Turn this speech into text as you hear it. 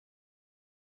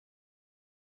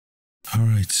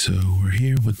Alright, so we're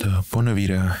here with the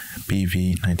Bonavita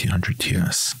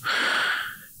BV1900TS.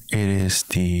 It is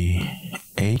the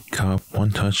 8-cup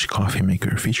one-touch coffee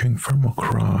maker featuring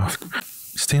thermocraft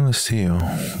stainless steel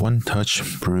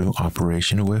one-touch brew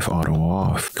operation with auto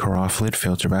off. Carafe lid,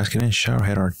 filter basket, and shower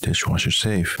head are dishwasher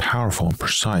safe. Powerful and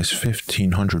precise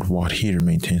 1500 watt heater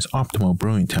maintains optimal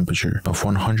brewing temperature of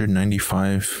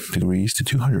 195 degrees to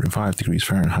 205 degrees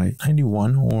Fahrenheit,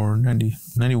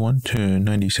 91 to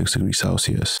 96 degrees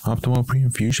Celsius. Optimal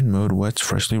pre-infusion mode wets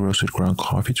freshly roasted ground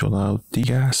coffee to allow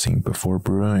degassing before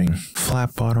brewing.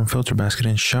 Flat bottom filter basket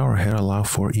and shower head allow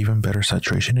for even better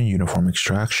saturation and uniform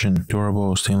extraction. Durable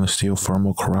stainless steel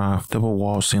thermocraft, double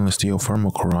wall stainless steel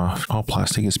thermocraft. All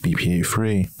plastic is BPA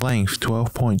free. Length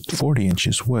 12.40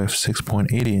 inches, width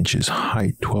 6.80 inches,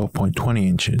 height 12.20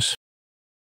 inches.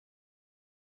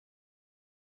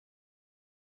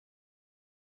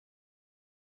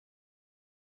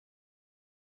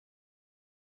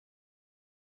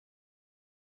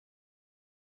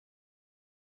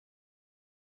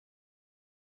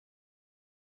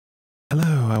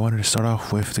 Hello, I wanted to start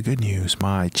off with the good news.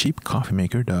 My cheap coffee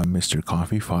maker, the Mr.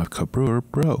 Coffee 5-cup brewer,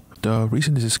 broke. The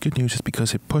reason this is good news is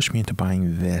because it pushed me into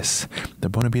buying this, the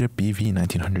Bonavita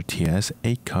BV1900TS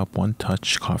 8-cup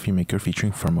one-touch coffee maker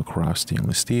featuring thermocraft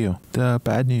stainless steel. The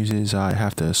bad news is I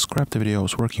have to scrap the video I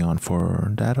was working on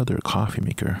for that other coffee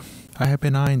maker. I have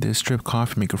been eyeing this drip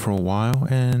coffee maker for a while,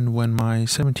 and when my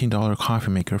 $17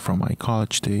 coffee maker from my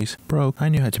college days broke, I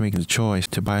knew I had to make the choice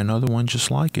to buy another one just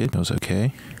like it was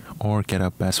okay, or get a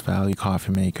best value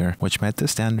coffee maker, which met the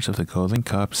standards of the golden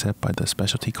cup set by the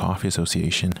Specialty Coffee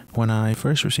Association. When I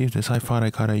first received this, I thought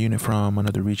I got a unit from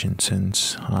another region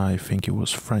since I think it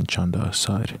was French on the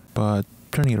side, but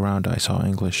turning it around I saw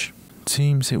English. It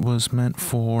seems it was meant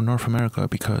for North America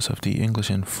because of the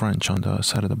English and French on the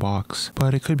side of the box,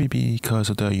 but it could be because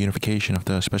of the unification of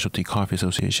the Specialty Coffee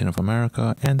Association of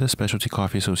America and the Specialty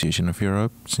Coffee Association of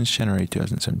Europe since January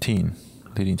 2017.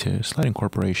 Leading to slight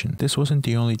incorporation. This wasn't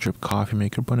the only drip coffee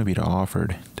maker Bonavita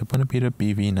offered, the Bonavita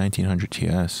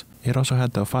BV1900TS. It also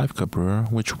had the 5-cup brewer,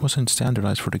 which wasn't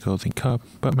standardized for the golden cup,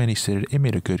 but many stated it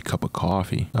made a good cup of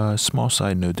coffee. A small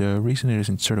side note, the reason it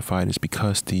isn't certified is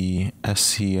because the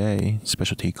SCA,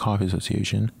 Specialty Coffee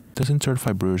Association, doesn't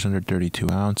certify brewers under 32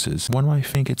 ounces. One might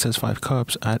think it says 5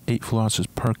 cups at 8 fluid ounces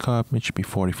per cup, it should be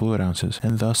 40 fluid ounces,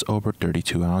 and thus over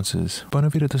 32 ounces.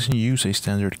 Bonavita doesn't use a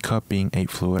standard cup being 8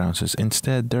 fluid ounces.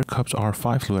 Instead, their cups are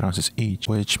 5 fluid ounces each,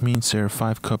 which means their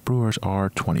 5-cup brewers are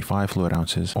 25 fluid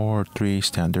ounces, or 3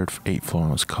 standard 8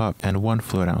 fluid ounce cup, and 1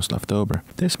 fluid ounce left over.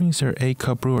 This means their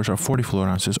 8-cup brewers are 40 fluid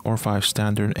ounces, or 5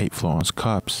 standard 8 fluid ounce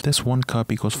cups. This 1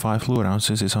 cup equals 5 fluid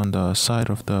ounces is on the side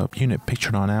of the unit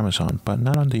pictured on Amazon, but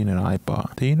not on the unit I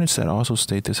bought. The units that also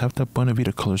state this have the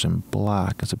Bonavita colors in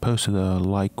black as opposed to the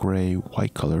light gray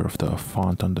white color of the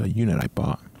font on the unit I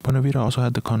bought. Bonavita also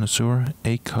had the Connoisseur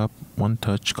 8-cup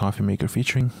one-touch coffee maker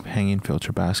featuring hanging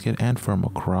filter basket and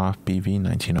thermocraft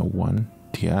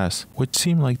BV1901TS, which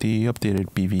seemed like the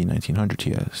updated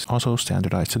BV1900TS, also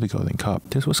standardized to the golden cup.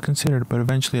 This was considered, but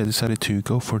eventually I decided to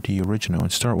go for the original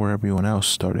and start where everyone else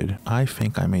started. I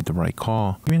think I made the right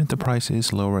call. Even if the price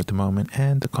is lower at the moment,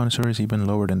 and the Connoisseur is even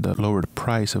lower than the lowered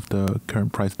price of the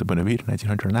current price of the Bonavita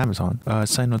 1900 on Amazon.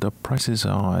 Side note, the prices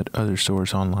at other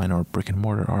stores online or brick and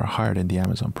mortar are higher than the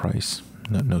Amazon price.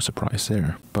 No surprise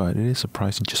there, but it is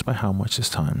surprising just by how much this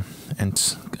time, and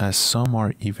as some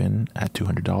are even at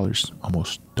 $200,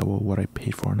 almost double what I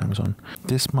paid for on Amazon.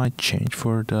 This might change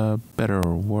for the better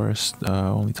or worse,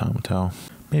 only time will tell.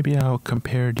 Maybe I'll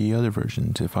compare the other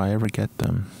versions if I ever get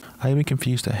them. I even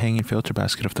confused the hanging filter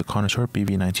basket of the Connoisseur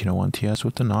BV1901TS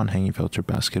with the non-hanging filter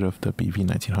basket of the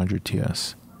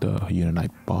BV1900TS. The unit I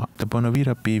bought. The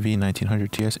Bonavita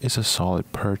BV1900TS is a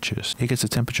solid purchase. It gets the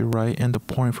temperature right, and the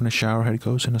pouring from the shower head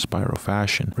goes in a spiral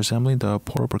fashion, resembling the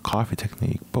pour-over coffee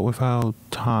technique, but without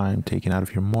time taken out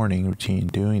of your morning routine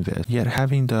doing this, yet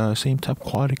having the same type of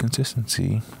quality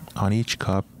consistency on each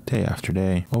cup day after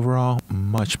day. Overall,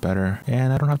 much better,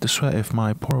 and I don't have to sweat if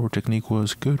my pour-over technique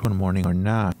was good one morning or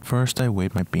not. First, I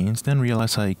weighed my beans, then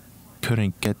realized I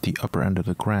couldn't get the upper end of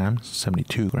the grams,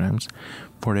 72 grams,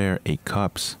 for their 8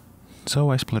 cups. So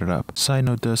I split it up. Side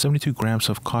note, the 72 grams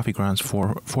of coffee grounds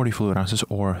for 40 fluid ounces,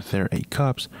 or their 8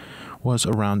 cups, was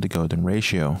around the golden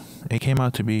ratio. It came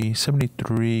out to be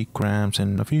 73 grams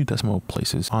and a few decimal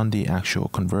places on the actual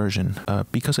conversion.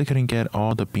 Because I couldn't get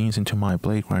all the beans into my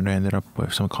blade grinder, I ended up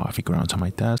with some coffee grounds on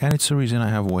my desk, and it's the reason I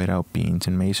have weighed out beans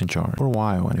in mason jars, for a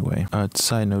while anyway.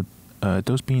 Side note,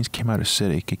 those beans came out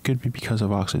acidic. It could be because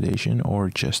of oxidation or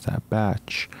just that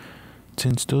batch.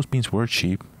 Since those beans were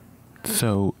cheap,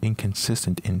 though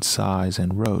inconsistent in size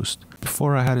and roast.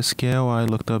 Before I had a scale, I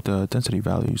looked up the density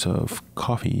values of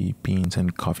coffee beans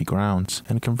and coffee grounds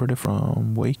and converted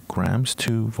from weight grams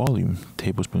to volume,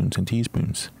 tablespoons and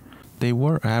teaspoons. They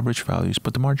were average values,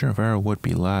 but the margin of error would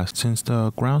be less. Since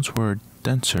the grounds were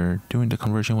denser, doing the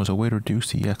conversion was a way to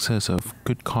reduce the excess of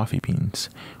good coffee beans,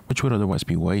 which would otherwise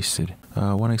be wasted.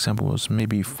 One example was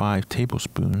maybe 5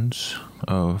 tablespoons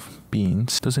of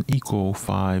beans doesn't equal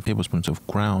 5 tablespoons of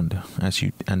ground, as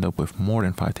you end up with more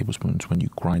than 5 tablespoons when you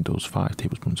grind those 5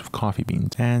 tablespoons of coffee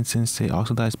beans. And since they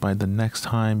oxidize by the next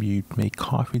time you make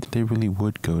coffee, they really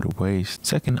would go to waste.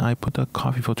 Second, I put the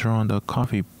coffee filter on the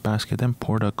coffee basket, then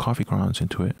poured the coffee grounds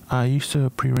into it. I used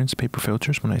to pre-rinse paper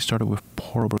filters when I started with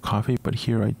pour-over coffee, but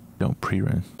here I don't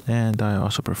pre-rinse. And I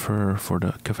also prefer for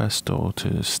the cafesto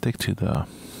to stick to the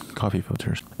coffee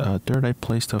filters. Third, I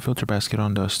placed the filter basket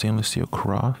on the stainless steel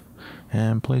carafe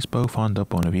and placed both on the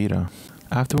Bonavita.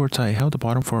 Afterwards, I held the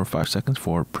bottom for 5 seconds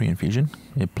for pre-infusion.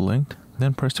 It blinked,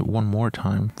 then pressed it one more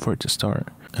time for it to start.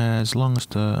 As long as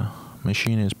the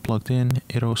machine is plugged in,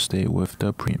 it'll stay with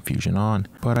the pre-infusion on.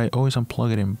 But I always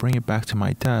unplug it and bring it back to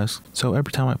my desk, so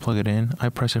every time I plug it in, I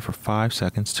press it for 5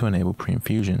 seconds to enable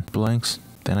pre-infusion. Blinks,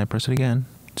 then I press it again,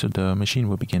 so the machine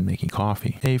will begin making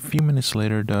coffee. A few minutes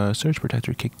later, the surge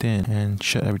protector kicked in and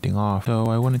shut everything off, so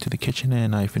I went into the kitchen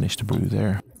and I finished the brew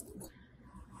there.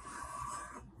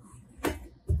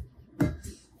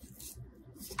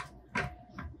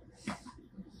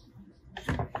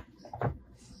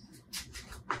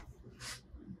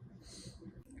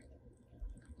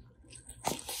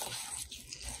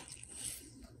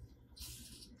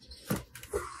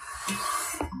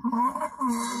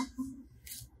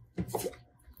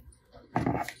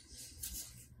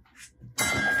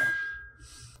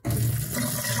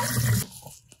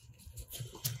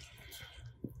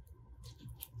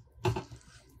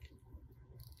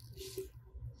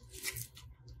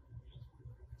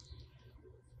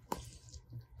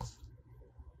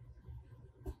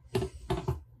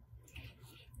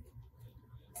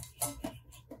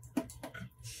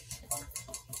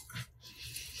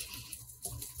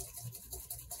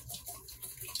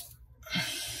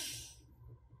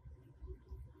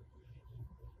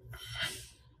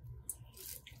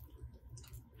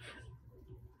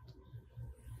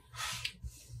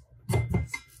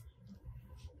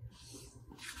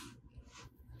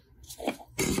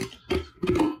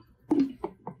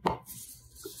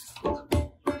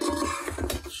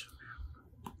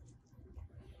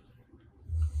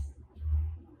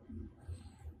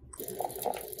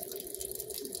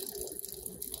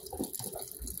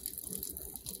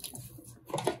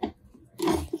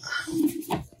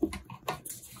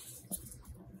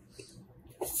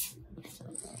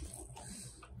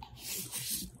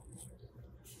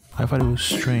 I thought it was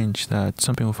strange that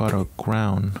something without a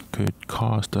ground could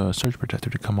cause the surge protector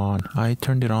to come on. I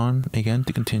turned it on again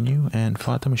to continue and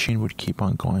thought the machine would keep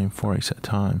on going for a set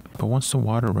time. But once the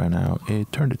water ran out,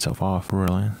 it turned itself off.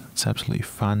 Brilliant. It's absolutely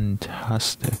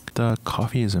fantastic. The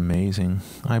coffee is amazing.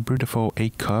 I brewed a full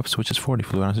 8 cups, which is 40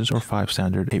 fluid ounces, or 5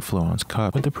 standard 8 fluid ounce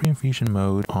cup, with the pre-infusion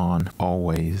mode on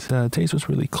always. The taste was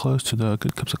really close to the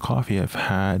good cups of coffee I've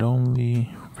had, only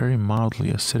very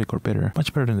mildly acidic or bitter,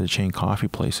 much better than the chain coffee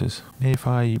places. If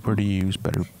I were to use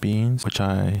better beans, which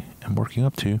I am working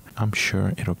up to, I'm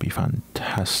sure it'll be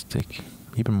fantastic,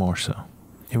 even more so.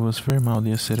 It was very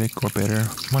mildly acidic or bitter,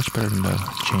 much better than the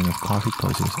chain of coffee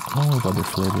places, along with other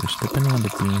flavors, depending on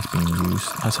the beans being used,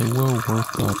 as I will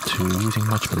work up to using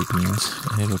much better beans,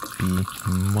 and it'll be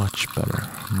much better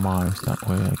miles. That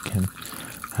way I can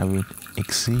have it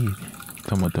exceed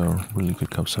some of the really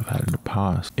good cups I've had in the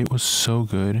past. It was so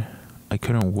good, I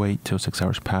couldn't wait till 6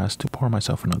 hours passed to pour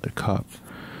myself another cup.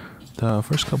 The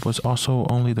first cup was also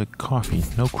only the coffee.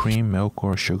 No cream, milk,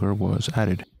 or sugar was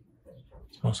added.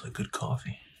 Smells like good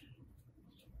coffee.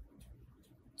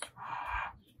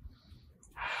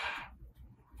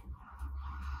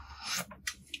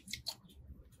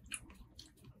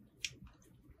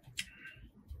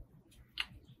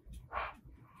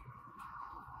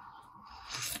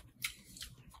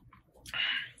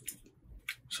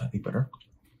 Slightly better.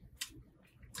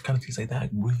 It kind of tastes like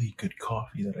that really good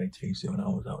coffee that I tasted when I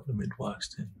was out in the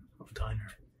Midwest in a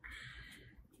diner.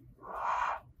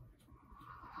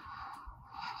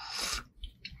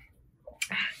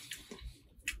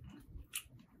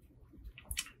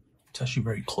 It's actually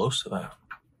very close to that.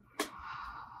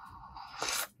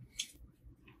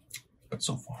 But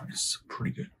so far, it's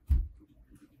pretty good.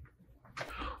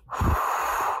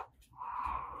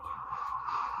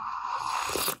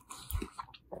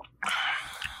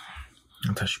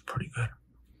 It's actually pretty good.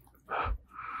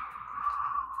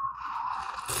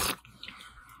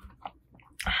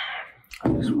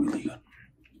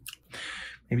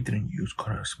 maybe didn't use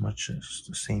quite as much as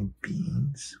the same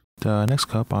beans. The next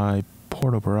cup I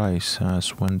poured over ice, as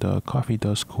when the coffee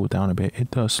does cool down a bit, it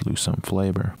does lose some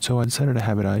flavor. So I decided to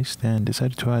have it iced and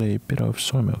decided to add a bit of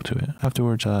soy milk to it.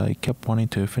 Afterwards, I kept wanting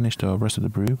to finish the rest of the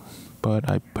brew, but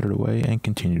I put it away and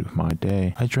continued with my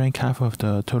day. I drank half of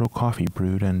the total coffee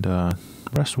brewed, and the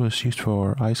rest was used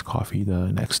for iced coffee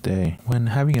the next day. When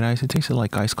having it iced, it tasted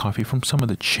like iced coffee from some of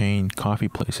the chain coffee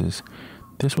places.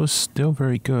 This was still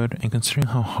very good, and considering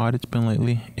how hot it's been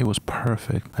lately, it was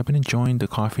perfect. I've been enjoying the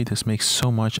coffee this makes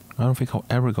so much, I don't think I'll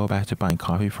ever go back to buying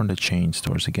coffee from the chain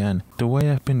stores again. The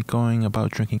way I've been going about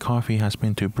drinking coffee has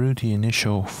been to brew the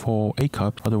initial full 8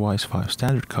 cups, otherwise 5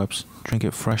 standard cups, drink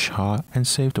it fresh hot, and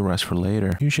save the rest for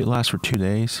later. Usually it lasts for 2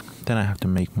 days, then I have to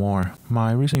make more.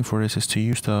 My reasoning for this is to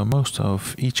use the most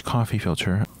of each coffee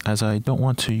filter, as I don't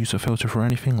want to use a filter for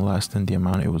anything less than the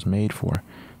amount it was made for.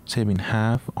 Saving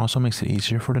half also makes it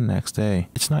easier for the next day.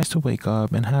 It's nice to wake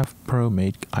up and have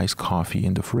pro-made iced coffee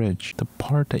in the fridge. The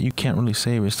part that you can't really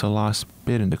save is the last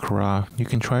bit in the carafe. You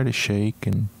can try to shake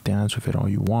and dance with it all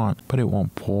you want, but it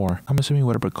won't pour. I'm assuming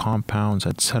whatever compounds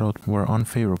had settled were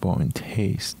unfavorable in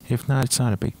taste. If not, it's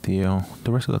not a big deal.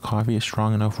 The rest of the coffee is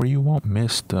strong enough where you won't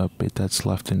miss the bit that's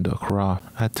left in the carafe.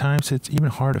 At times, it's even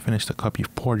hard to finish the cup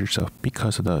you've poured yourself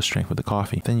because of the strength of the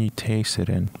coffee. Then you taste it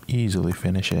and easily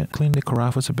finish it. Cleaning the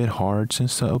carafe was a bit hard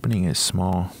since the opening is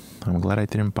small. I'm glad I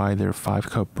didn't buy their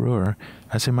 5-cup brewer,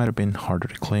 as it might have been harder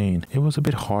to clean. It was a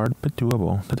bit hard, but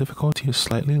doable. The difficulty is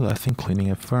slightly less than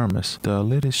cleaning a thermos. The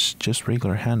lid is just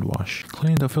regular hand wash.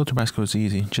 Cleaning the filter basket was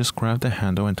easy. Just grab the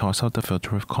handle and toss out the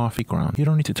filter with coffee ground. You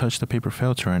don't need to touch the paper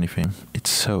filter or anything. It's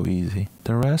so easy.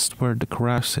 The rest, where the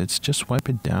carafe sits, just wipe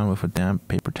it down with a damp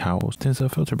paper towel, since the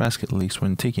filter basket leaks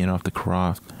when taking it off the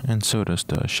carafe, and so does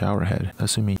the shower head,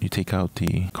 assuming you take out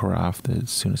the carafe as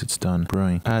soon as it's done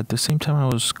brewing. At the same time I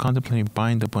was contemplating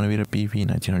buying the Bonavita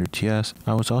BV1900TS,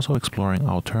 I was also exploring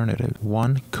alternatives.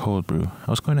 One, cold brew.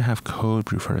 I was going to have cold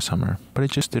brew for the summer, but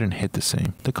it just didn't hit the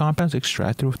same. The compounds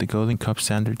extracted with the golden cup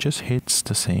standard just hits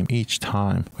the same each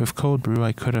time. With cold brew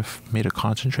I could have made a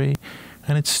concentrate,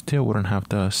 and it still wouldn't have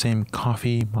the same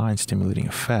coffee mind-stimulating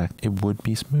effect. It would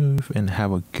be smooth and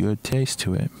have a good taste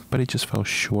to it, but it just fell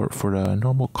short for the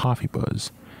normal coffee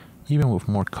buzz, even with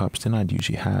more cups than I'd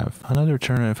usually have. Another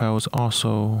alternative I was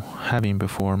also having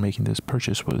before making this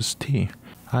purchase was tea.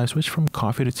 I switched from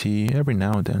coffee to tea every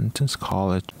now and then since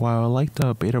college. While I like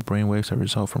the beta brainwaves that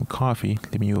result from coffee,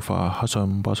 leaving you with a hustle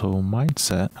and bustle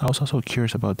mindset, I was also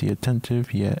curious about the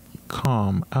attentive yet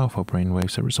calm alpha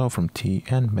brainwaves that result from tea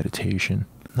and meditation.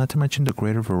 Not to mention the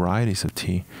greater varieties of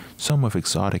tea, some with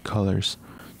exotic colors.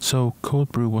 So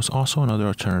cold brew was also another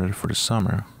alternative for the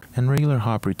summer, and regular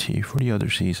hot brew tea for the other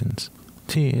seasons.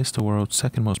 Tea is the world's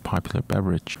second most popular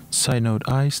beverage. Side note,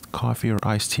 iced coffee or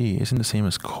iced tea isn't the same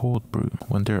as cold brew.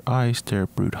 When they're iced, they're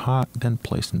brewed hot, then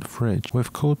placed in the fridge.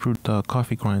 With cold brew, the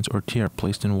coffee grinds or tea are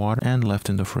placed in water and left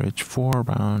in the fridge for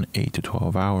around 8 to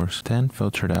 12 hours, then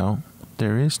filtered out.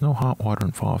 There is no hot water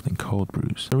involved in cold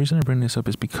brews. The reason I bring this up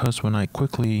is because when I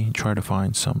quickly tried to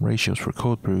find some ratios for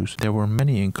cold brews, there were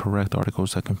many incorrect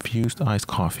articles that confused iced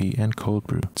coffee and cold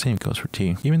brew. Same goes for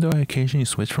tea. Even though I occasionally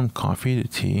switch from coffee to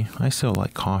tea, I still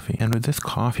like coffee. And with this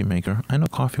coffee maker, I know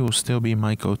coffee will still be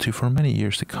my go-to for many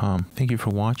years to come. Thank you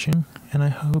for watching, and I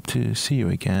hope to see you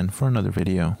again for another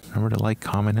video. Remember to like,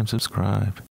 comment, and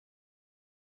subscribe.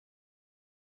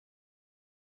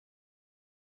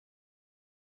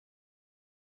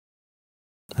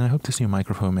 And I hope this new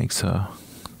microphone makes a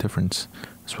difference,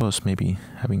 as well as maybe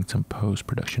having some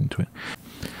post-production to it.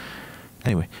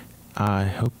 Anyway, I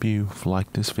hope you've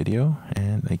liked this video,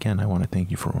 and again, I want to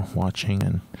thank you for watching,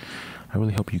 and I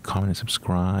really hope you comment and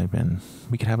subscribe, and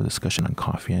we can have a discussion on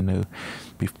coffee. I know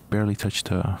we've barely touched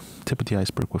the tip of the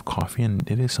iceberg with coffee, and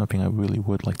it is something I really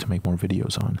would like to make more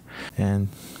videos on. And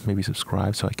maybe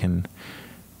subscribe so I can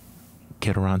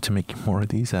get around to making more of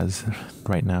these, as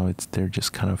right now they're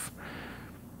just kind of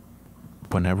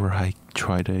whenever I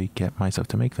try to get myself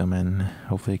to make them, and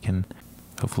hopefully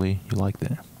you liked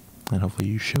it, and hopefully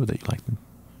you show that you liked it.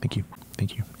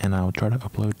 Thank you, and I'll try to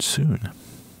upload soon.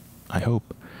 I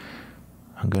hope.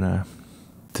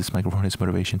 This microphone is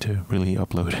motivation to really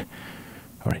upload.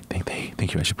 All right, thank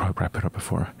you. I should probably wrap it up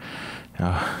before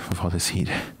with all this heat.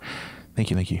 Thank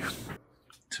you.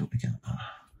 So again,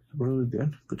 really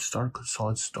good start, good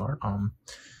solid start. I'm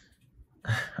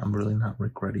really not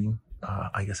regretting.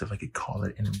 I guess if I could call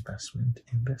it an invest,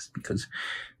 because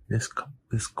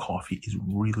this coffee is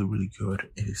really good.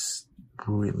 It is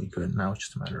really good. Now it's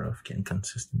just a matter of getting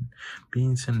consistent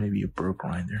beans and maybe a burr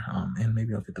grinder. And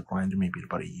maybe I'll get the grinder maybe in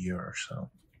about a year or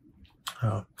so.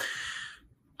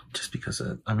 just because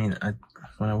when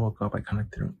I woke up, I kind of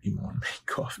didn't even want to make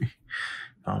coffee.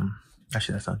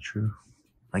 Actually, that's not true.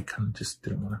 I kind of just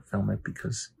didn't want to film it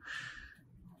because,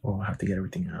 well, I have to get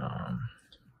everything.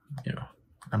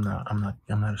 I'm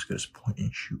not as good as point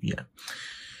and shoot yet.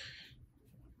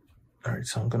 All right,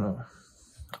 so I'm gonna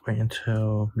wait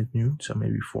until mid-noon, so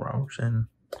maybe 4 hours, and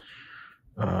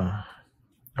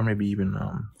or maybe even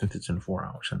since it's in 4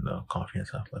 hours and the coffee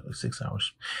has like 6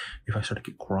 hours. If I start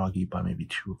to get groggy by maybe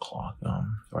 2 o'clock, all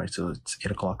right, so it's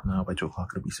 8 o'clock now. By 2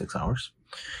 o'clock, it'll be 6 hours.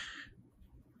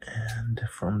 And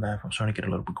from that, if I'm starting to get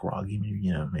a little bit groggy,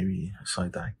 maybe it's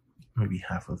like that, maybe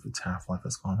half of its half-life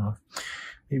has gone off.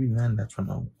 Maybe then that's when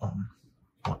I'll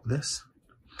want this.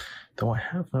 Though I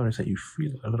have noticed that you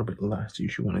feel a little bit less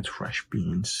usually when it's fresh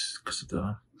beans, because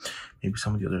of maybe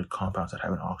some of the other compounds that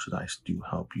haven't oxidized do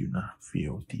help you not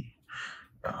feel the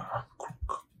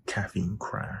caffeine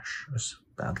crash as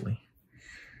badly.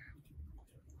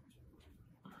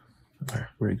 Alright,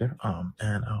 very good.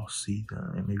 And I'll see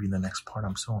maybe in the next part.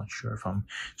 I'm so unsure if I'm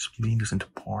splitting this into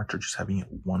parts or just having it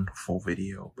one full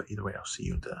video. But either way, I'll see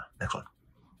you in the next one.